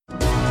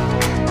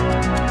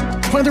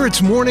Whether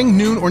it's morning,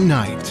 noon, or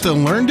night, the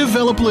Learn,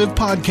 Develop, Live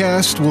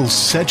podcast will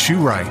set you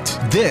right.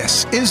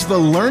 This is the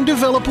Learn,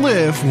 Develop,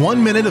 Live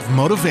 1 Minute of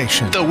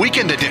Motivation, the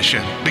weekend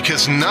edition,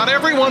 because not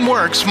everyone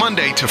works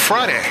Monday to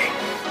Friday.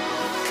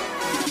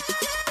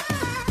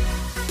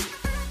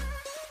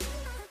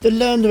 The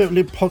Learn, Develop,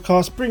 Live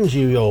podcast brings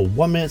you your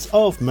 1 minute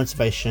of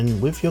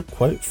motivation with your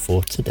quote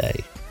for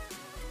today.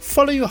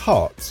 Follow your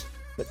heart,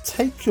 but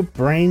take your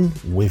brain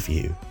with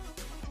you.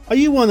 Are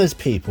you one of those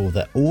people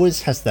that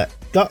always has that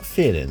gut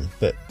feeling,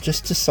 but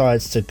just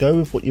decides to go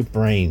with what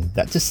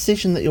that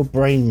decision that your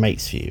brain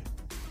makes for you?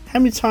 How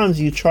many times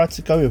have you tried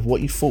to go with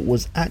what you thought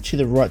was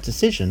actually the right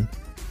decision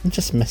and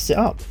just messed it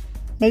up?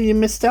 Maybe you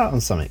missed out on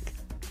something.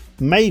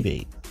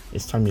 Maybe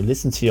it's time you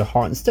listen to your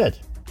heart instead.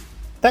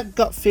 That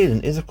gut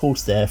feeling is of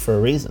course there for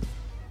a reason.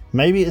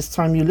 Maybe it's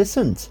time you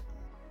listened.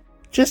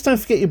 Just don't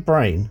forget your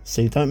brain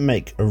so you don't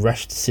make a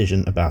rash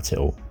decision about it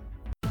all.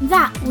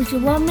 That was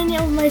your 1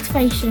 minute of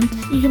motivation.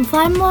 You can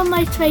find more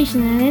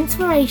motivation and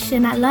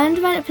inspiration at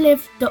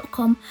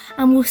learndeveloplive.com,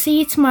 and we'll see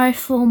you tomorrow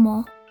for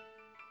more.